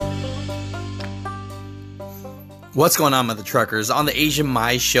What's going on, mother truckers? On the Asian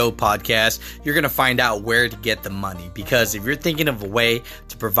My Show podcast, you're going to find out where to get the money. Because if you're thinking of a way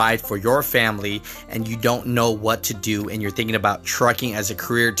to provide for your family and you don't know what to do and you're thinking about trucking as a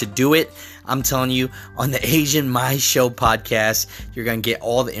career to do it, I'm telling you, on the Asian My Show podcast, you're going to get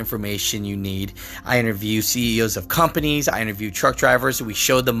all the information you need. I interview CEOs of companies. I interview truck drivers. We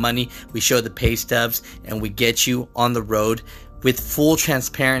show the money. We show the pay stubs. And we get you on the road with full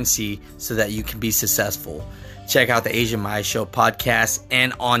transparency so that you can be successful. Check out the Asian My Show podcast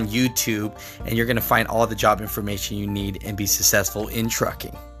and on YouTube, and you're going to find all the job information you need and be successful in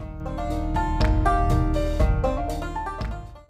trucking.